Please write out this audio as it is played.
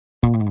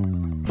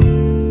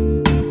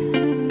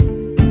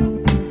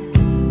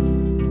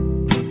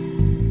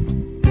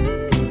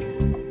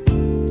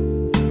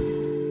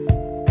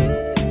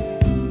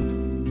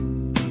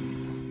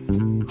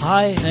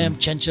Hi, I am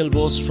Chanchal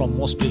Bose from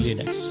Mostly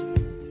Linux.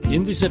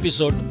 In this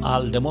episode,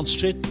 I'll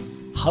demonstrate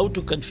how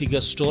to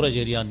configure storage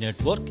area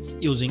network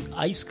using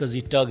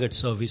iscsi-target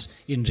service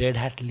in Red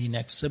Hat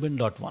Linux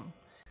 7.1.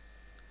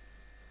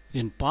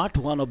 In part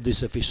 1 of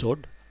this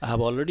episode, I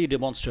have already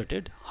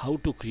demonstrated how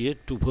to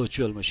create two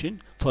virtual machines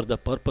for the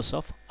purpose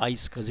of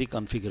iscsi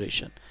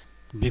configuration.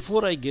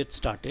 Before I get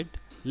started,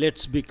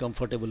 let's be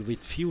comfortable with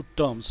few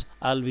terms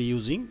I'll be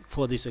using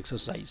for this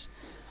exercise.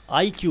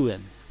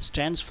 IQN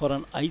stands for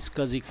an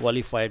iscsi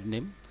qualified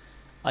name.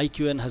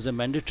 IQN has a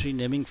mandatory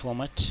naming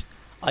format.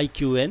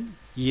 IQN,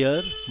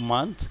 year,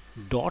 month,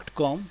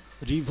 .com,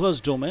 reverse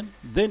domain,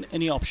 then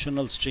any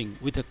optional string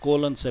with a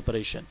colon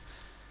separation.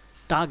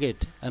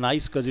 Target, an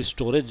iscsi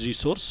storage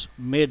resource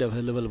made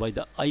available by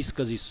the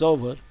iscsi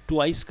server to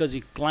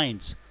iscsi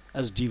clients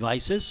as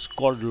devices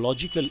called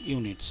logical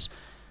units.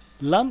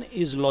 LUN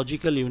is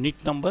logical unit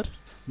number,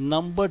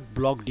 numbered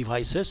block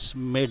devices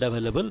made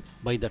available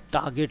by the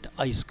target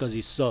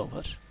iscsi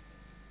server.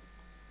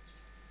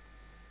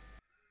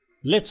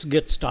 Let's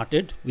get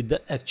started with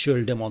the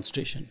actual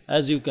demonstration.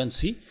 As you can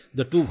see,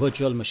 the two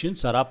virtual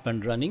machines are up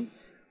and running.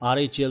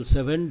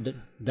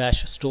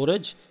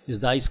 RHL7-storage is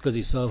the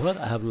iscsi server.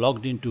 I have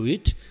logged into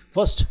it.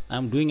 First, I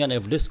am doing an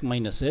fdisk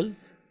 -l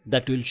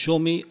that will show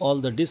me all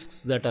the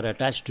disks that are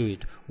attached to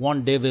it.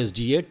 One dev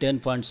SDA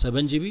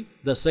 10.7 GB.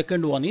 The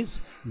second one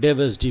is dev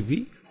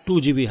SDB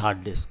 2 GB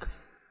hard disk.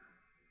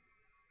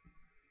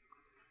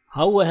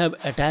 How I have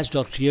attached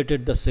or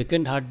created the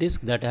second hard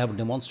disk that I have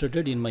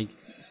demonstrated in my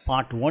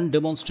part 1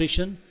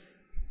 demonstration.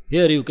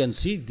 Here you can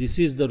see this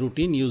is the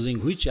routine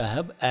using which I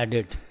have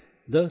added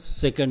the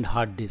second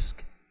hard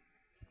disk.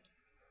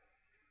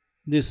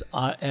 This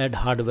add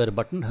hardware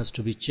button has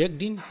to be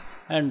checked in,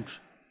 and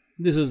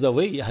this is the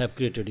way I have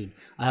created it.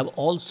 I have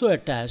also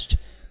attached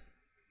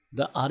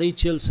the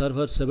RHL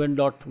server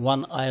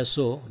 7.1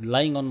 ISO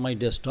lying on my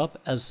desktop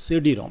as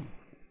CD-ROM.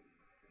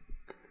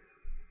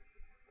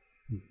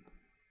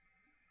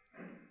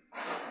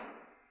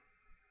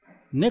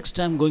 Next,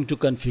 I am going to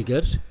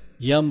configure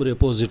yum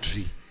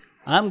repository.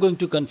 I am going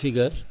to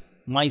configure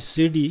my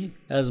CD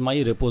as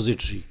my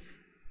repository.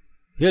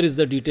 Here is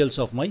the details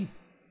of my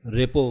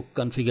repo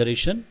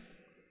configuration.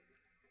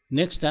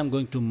 Next, I am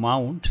going to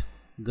mount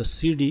the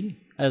CD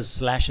as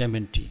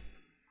 /mnt.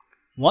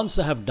 Once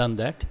I have done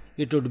that,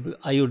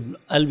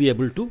 I'll be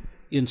able to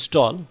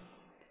install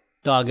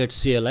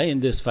Targetcli in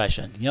this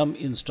fashion. Yum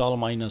install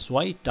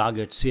 -y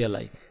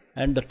Targetcli,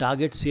 and the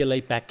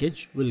Targetcli package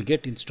will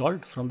get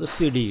installed from the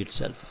CD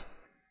itself.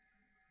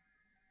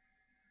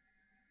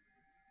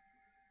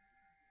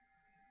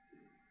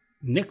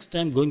 Next, I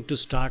am going to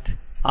start,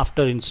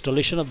 after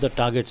installation of the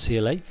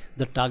Targetcli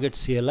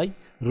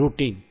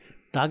routine.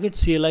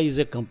 Targetcli is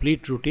a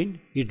complete routine.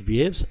 It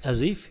behaves as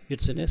if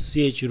it's in a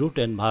chroot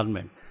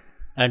environment,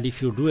 and if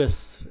you do a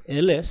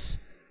ls,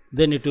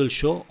 then it will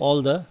show all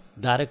the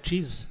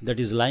directories that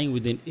is lying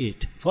within it.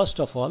 First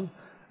of all,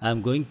 I am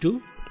going to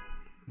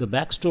the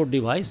backstore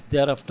device,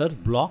 thereafter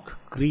block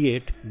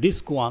create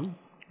disk1,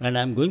 and I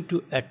am going to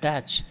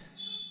attach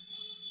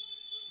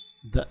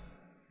the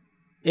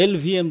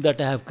LVM that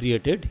I have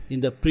created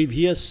in the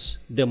previous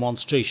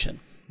demonstration,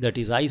 that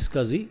is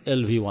iscsi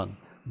LV1.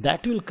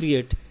 That will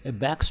create a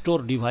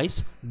backstore device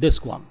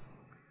disk1.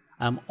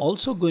 I am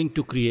also going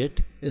to create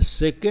a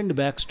second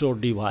backstore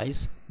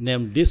device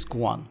named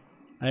disk1,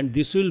 and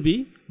this will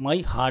be my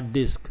hard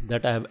disk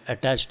that I have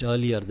attached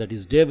earlier, that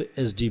is dev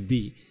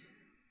SDB.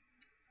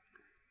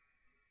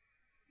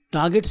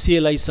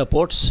 Targetcli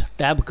supports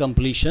tab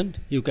completion.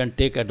 You can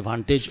take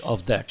advantage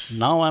of that.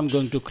 Now I am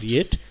going to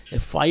create a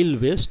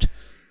file-based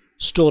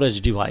storage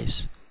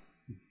device.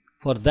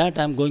 For that,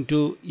 I am going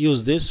to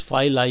use this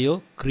file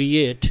IO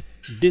create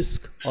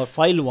disk or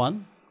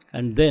file1,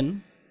 and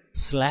then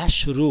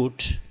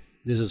 /root,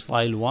 this is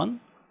file1,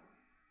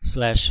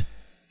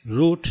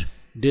 /root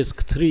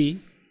disk3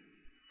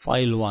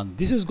 file1.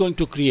 This is going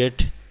to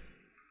create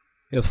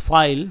a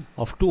file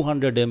of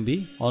 200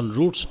 MB on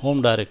root's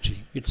home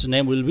directory. Its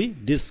name will be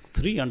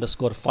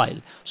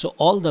disk3_file. So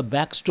all the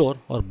backstore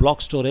or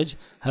block storage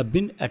have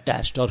been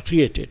attached or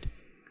created.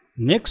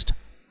 Next,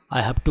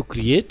 I have to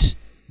create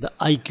the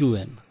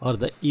IQN, or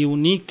the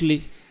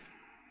uniquely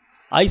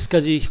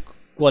iscsi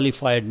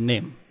qualified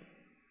name.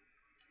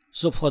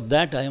 So for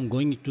that, I am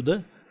going to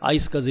the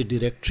iscsi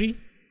directory,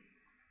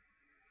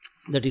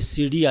 that is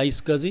cd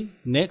iscsi.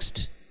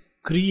 Next,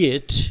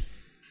 create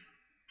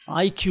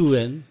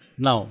IQN.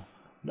 Now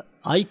the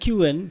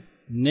IQN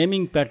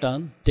naming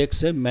pattern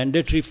takes a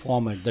mandatory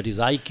format, that is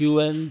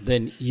IQN,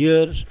 then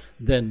year,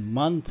 then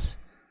month,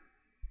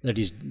 that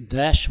is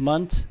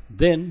 -month,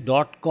 then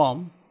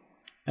 .com,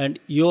 and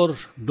your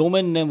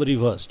domain name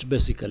reversed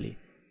basically.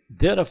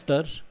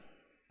 Thereafter,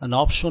 an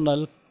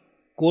optional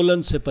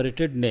colon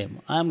separated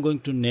name. I am going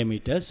to name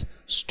it as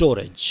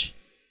storage.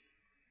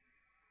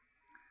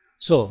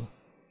 So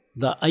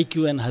the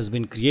IQN has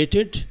been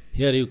created.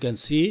 Here you can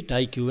see it,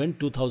 IQN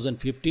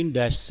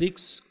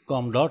 2015-6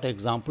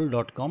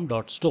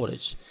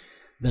 com.example.com.storage.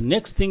 The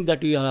next thing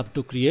that you have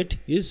to create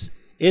is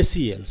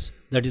ACLs.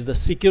 that is the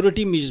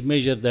security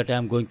measure that I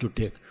am going to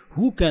take.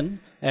 Who can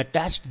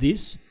attach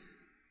these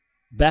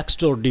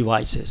backstore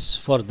devices?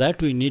 For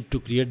that we need to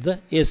create the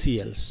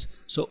ACLs.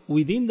 So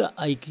within the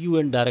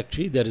IQN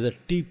directory there is a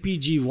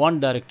TPG1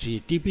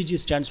 directory. TPG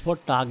stands for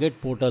Target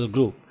Portal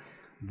Group.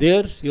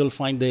 There you will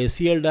find the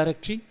ACL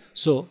directory.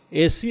 So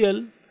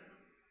ACL,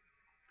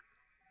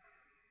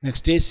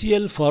 next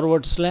ACL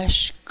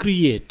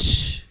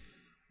 /create.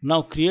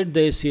 Now create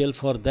the ACL.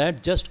 For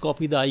that just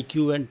copy the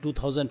IQN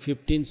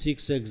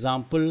 2015-6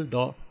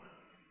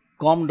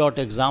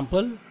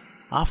 example.com.example.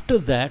 After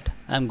that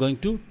I am going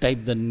to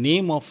type the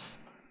name of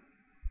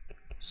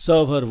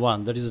server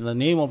 1, that is the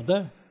name of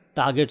the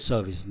target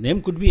service.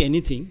 Name could be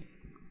anything.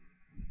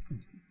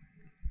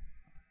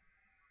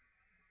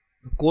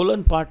 The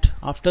colon part,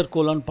 after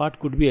colon part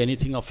could be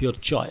anything of your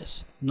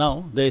choice.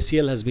 Now the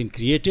ACL has been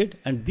created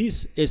and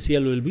this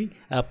ACL will be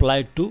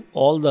applied to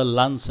all the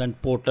LUNs and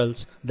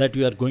portals that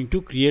we are going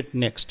to create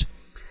next.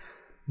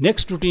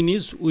 Next routine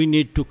is we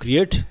need to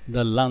create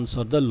the LUNs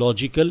or the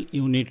logical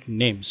unit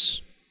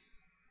names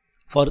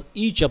for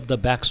each of the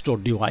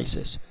backstore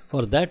devices.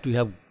 For that we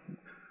have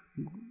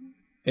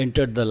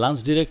entered the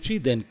LUNs directory,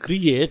 then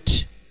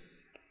create,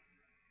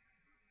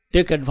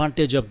 take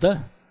advantage of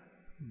the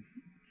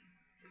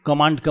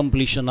command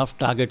completion of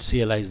target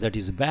CLIs, that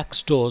is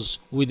backstores.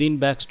 Within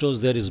backstores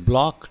there is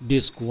block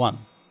disk 1.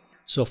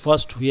 So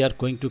first we are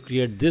going to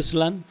create this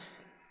LUN.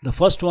 The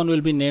first one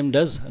will be named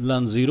as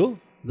LUN 0,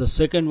 the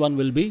second one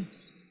will be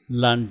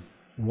LUN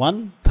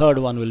 1, third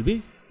one will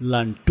be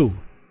LUN 2.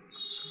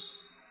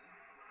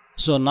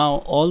 So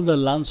now all the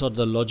LUNs or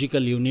the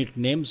logical unit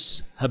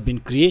names have been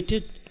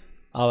created.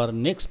 Our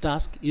next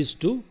task is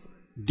to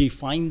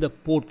define the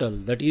portal,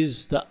 that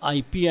is the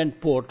IP and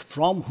port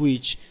from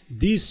which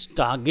these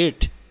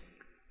target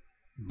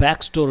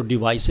backstore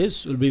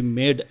devices will be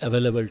made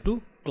available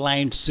to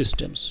client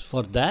systems.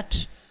 For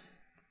that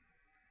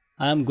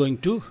I am going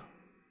to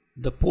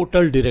the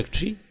portal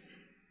directory,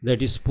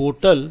 that is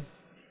portal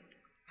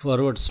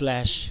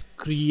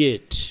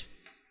 /create.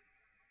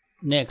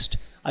 Next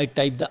I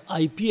type the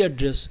IP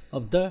address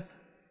of the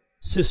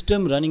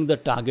system running the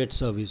target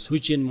service,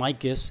 which in my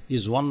case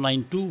is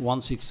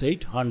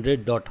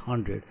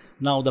 192.168.100.100.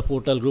 Now the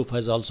portal group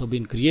has also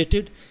been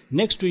created.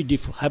 Next we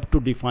have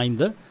to define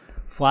the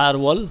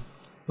firewall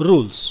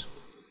rules.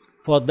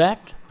 For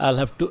that I'll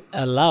have to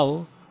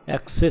allow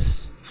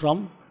access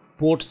from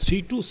port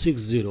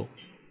 3260.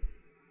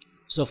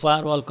 So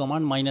firewall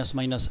command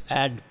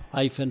 --add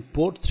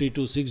 -port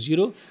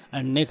 3260,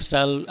 and next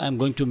I'm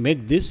going to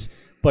make this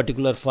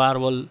particular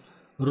firewall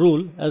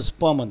rule as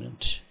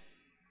permanent.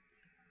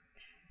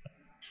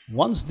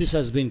 Once this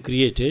has been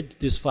created,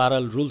 these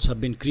firewall rules have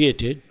been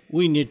created,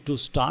 we need to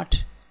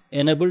start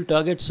enable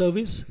target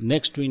service.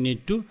 Next we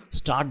need to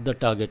start the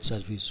target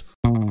service.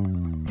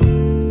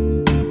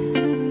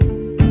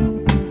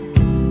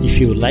 If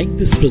you like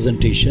this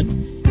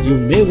presentation, you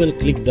may well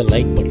click the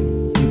like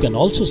button. You can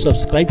also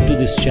subscribe to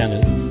this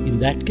channel. In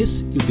that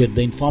case, you get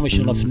the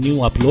information of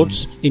new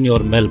uploads in your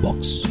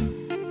mailbox.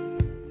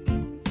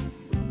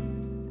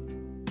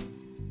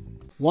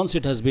 Once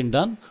it has been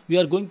done, we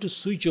are going to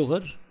switch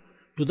over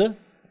to the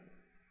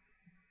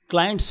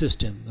client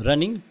system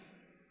running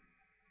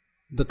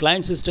the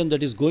client system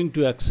that is going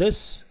to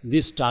access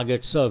this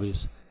target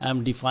service. I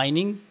am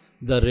defining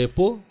the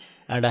repo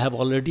and I have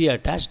already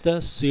attached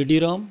the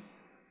CD-ROM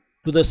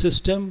to the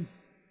system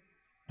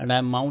and I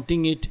am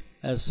mounting it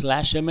as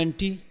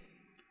 /mnt.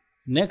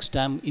 Next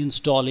I am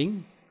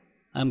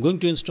going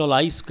to install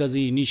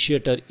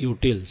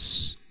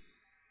iscsi-target-utils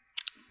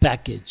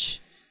package.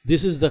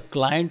 This is the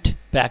client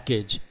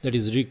package that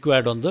is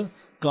required on the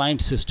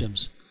client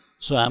systems.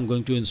 So I am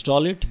going to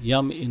install it.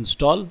 Yum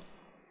install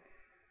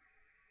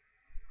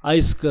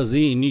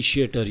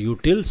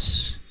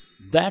iscsi-target-utils.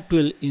 That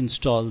will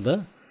install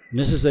the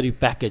necessary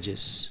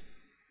packages.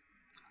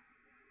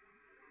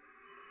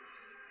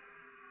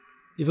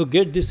 If you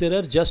get this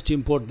error, just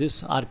import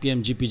this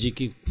RPM GPG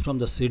key from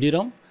the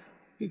CD-ROM.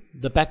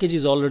 The package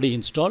is already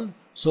installed,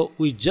 so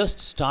we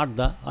just start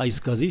the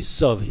iscsi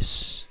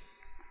service.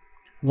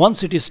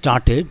 Once it is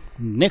started,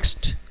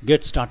 next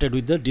get started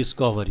with the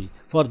discovery.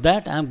 For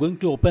that I am going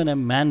to open a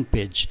man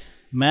page,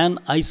 man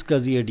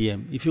iscsi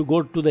ADM. If you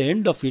go to the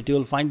end of it, you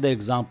will find the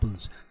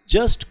examples.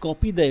 Just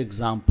copy the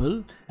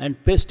example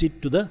and paste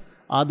it to the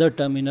other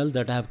terminal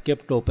that I have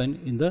kept open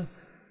in the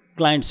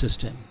client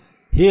system.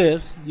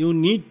 Here you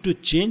need to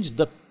change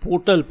the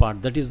portal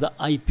part, that is the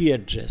IP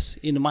address.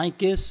 In my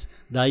case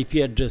the IP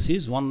address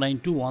is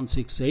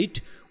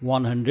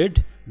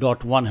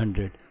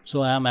 192.168.100.100.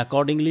 So I am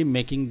accordingly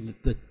making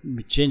the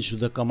change to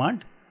the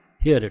command.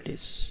 Here it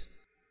is.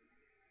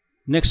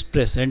 Next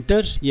press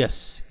enter.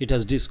 Yes, it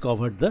has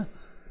discovered the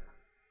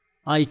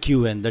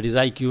IQN, that is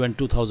IQN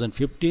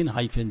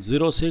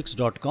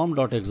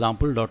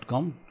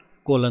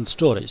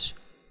 2015-06.com.example.com:storage.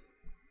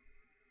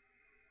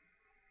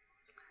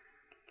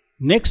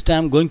 Next I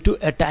am going to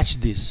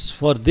attach this.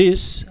 For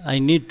this I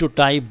need to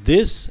type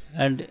this,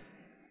 and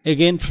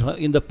again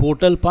in the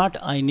portal part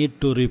I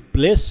need to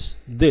replace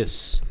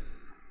this.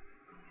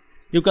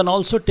 You can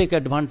also take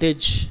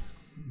advantage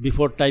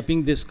before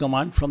typing this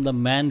command from the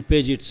man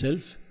page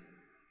itself.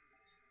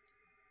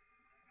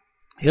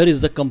 Here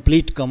is the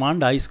complete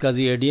command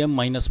iscsi-adm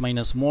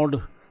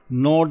 --mod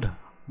node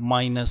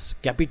minus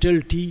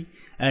capital T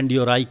and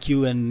your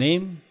IQN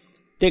name.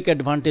 Take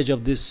advantage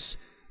of this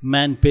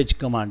man page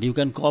command. You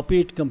can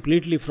copy it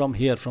completely from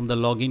here, from the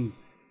login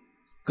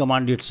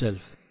command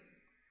itself.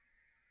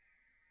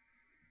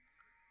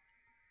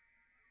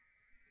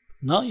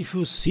 Now if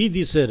you see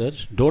this error,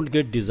 don't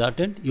get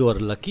disheartened, you are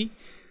lucky.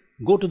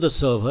 Go to the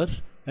server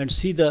and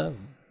see the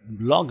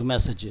log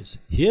messages.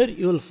 Here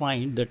you will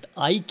find that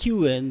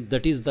IQN,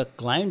 that is the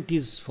client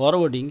is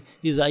forwarding,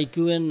 is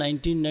IQN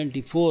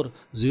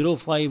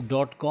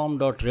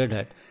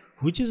 1994.05.com.redhat,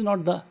 which is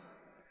not the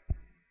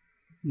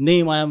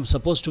name I am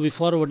supposed to be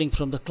forwarding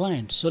from the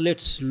client. So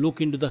let's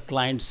look into the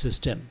client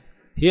system.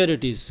 Here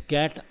it is,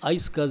 cat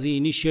iscsi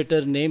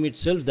initiator name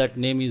itself, that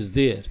name is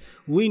there.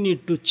 We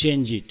need to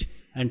change it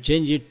and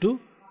change it to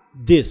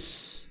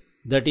this,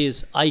 that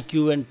is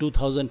IQN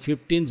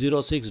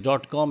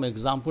 2015.06.com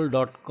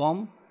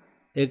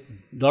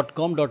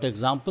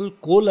example.com.example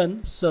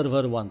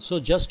 :server1. So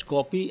just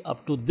copy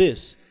up to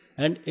this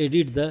and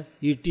edit the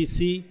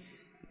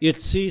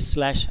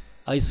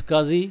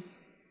etc/iscsi,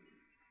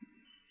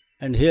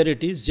 and here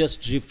it is,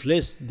 just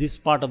replace this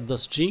part of the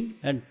string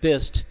and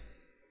paste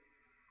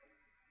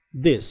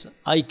this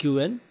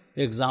IQN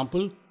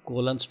example :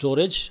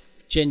 storage,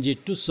 change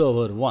it to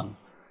server1.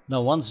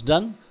 Now once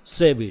done,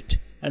 save it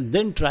and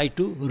then try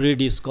to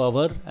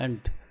rediscover and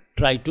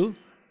try to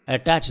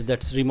attach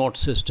that remote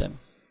system.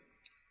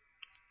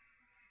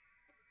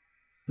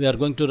 We are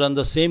going to run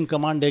the same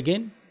command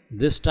again,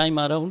 this time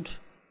around.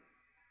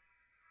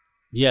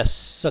 Yes,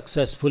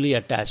 successfully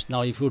attached.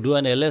 Now if you do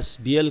an ls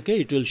blk,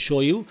 it will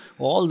show you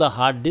all the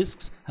hard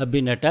disks have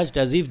been attached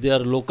as if they are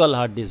local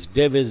hard disks.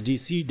 dev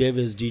sdc, dev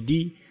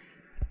sdd,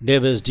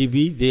 dev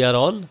sdb, they are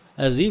all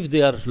as if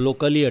they are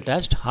locally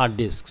attached hard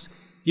disks.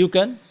 You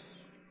can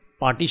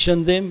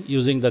partition them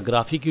using the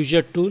graphic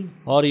user tool,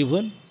 or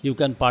even you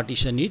can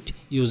partition it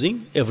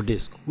using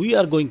fdisk. We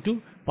are going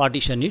to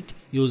partition it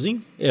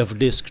using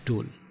fdisk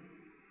tool.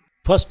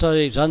 First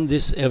I run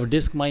this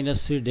fdisk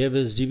 -c dev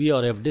sdb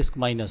or fdisk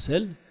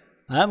 -l.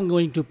 I am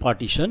going to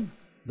partition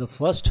the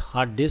first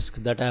hard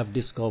disk that I have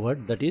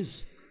discovered, that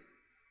is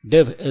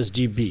dev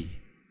sdb.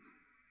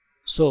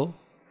 So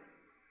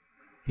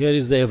here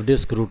is the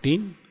fdisk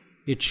routine.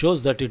 It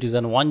shows that it is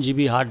an 1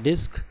 GB hard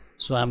disk.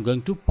 So I am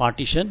going to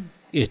partition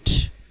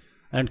it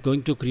and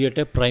going to create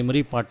a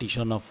primary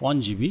partition of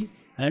 1 GB,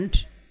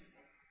 and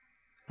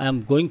I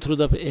am going through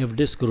the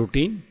fdisk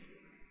routine.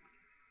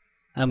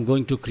 I am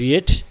going to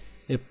create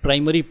a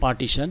primary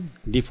partition.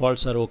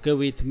 Defaults are okay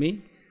with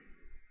me.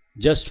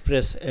 Just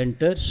press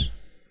enter.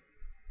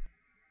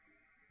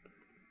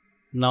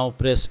 Now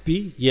press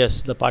P.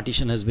 Yes, the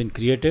partition has been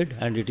created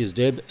and it is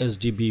dev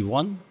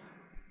sdb1.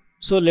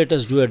 So let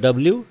us do a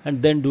W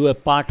and then do a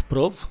part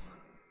probe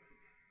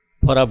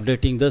for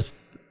updating the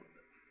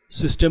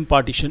system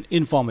partition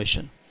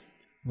information.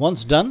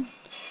 Once done,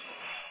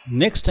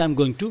 next I am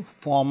going to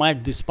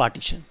format this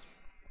partition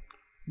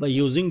by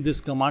using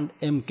this command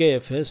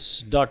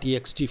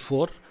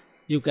mkfs.ext4.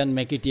 You can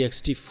make it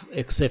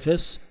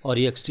xfs or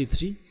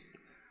ext3.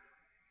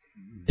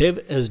 dev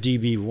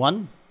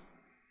sdb1.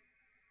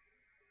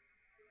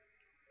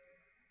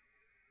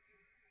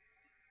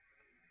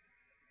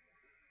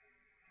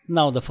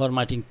 Now the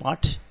formatting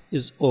part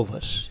is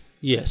over.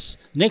 Yes.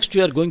 Next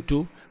we are going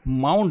to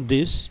mount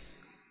this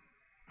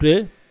to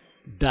a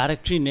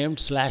directory named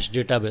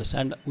 /database,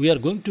 and we are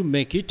going to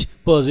make it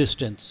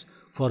persistence.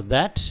 For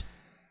that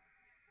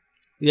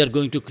we are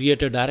going to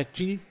create a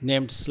directory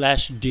named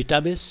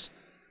 /database.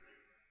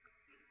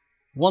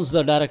 Once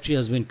the directory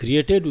has been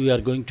created, we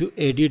are going to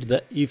edit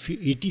the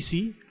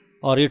etc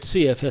or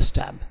etcfs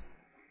tab.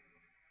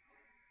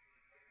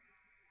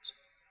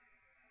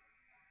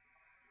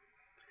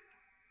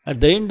 At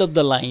the end of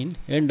the line,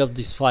 end of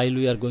this file,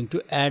 we are going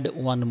to add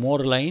one more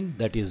line,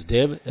 that is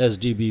dev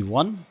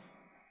sdb1.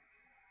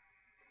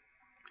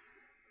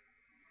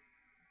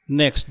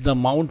 Next, the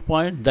mount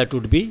point, that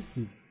would be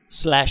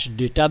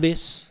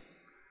 /database,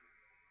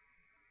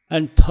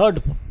 and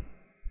third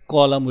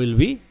column will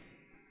be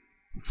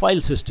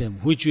file system,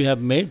 which we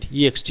have made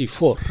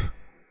ext4.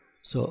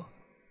 So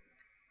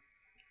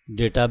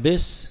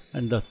database,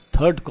 and the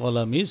third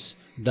column is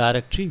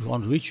directory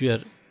on which we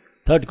are,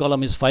 third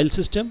column is file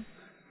system,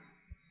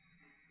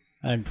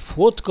 and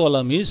fourth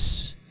column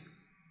is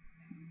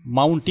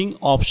mounting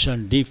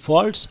option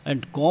defaults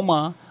and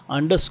comma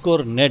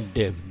 _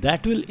 netdev.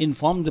 That will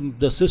inform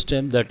the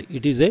system that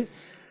it is a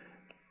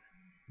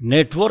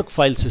network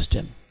file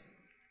system.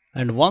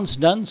 And once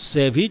done,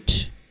 save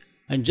it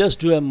and just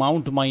do a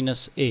mount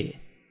 -a.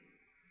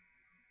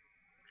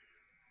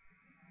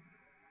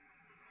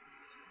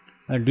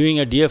 And doing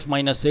a df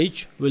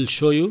 -h will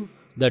show you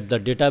that the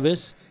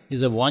database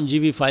is a 1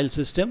 GB file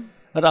system,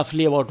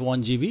 roughly about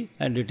 1 GB,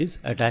 and it is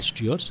attached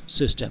to your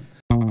system.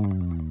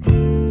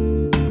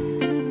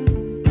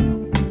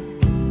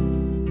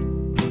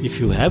 If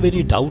you have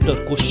any doubt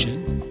or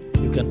question,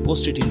 you you can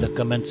post it in the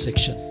comment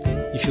section.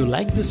 If you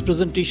like this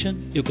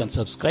presentation, you can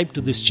subscribe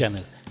to this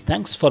channel.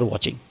 Thanks for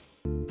watching.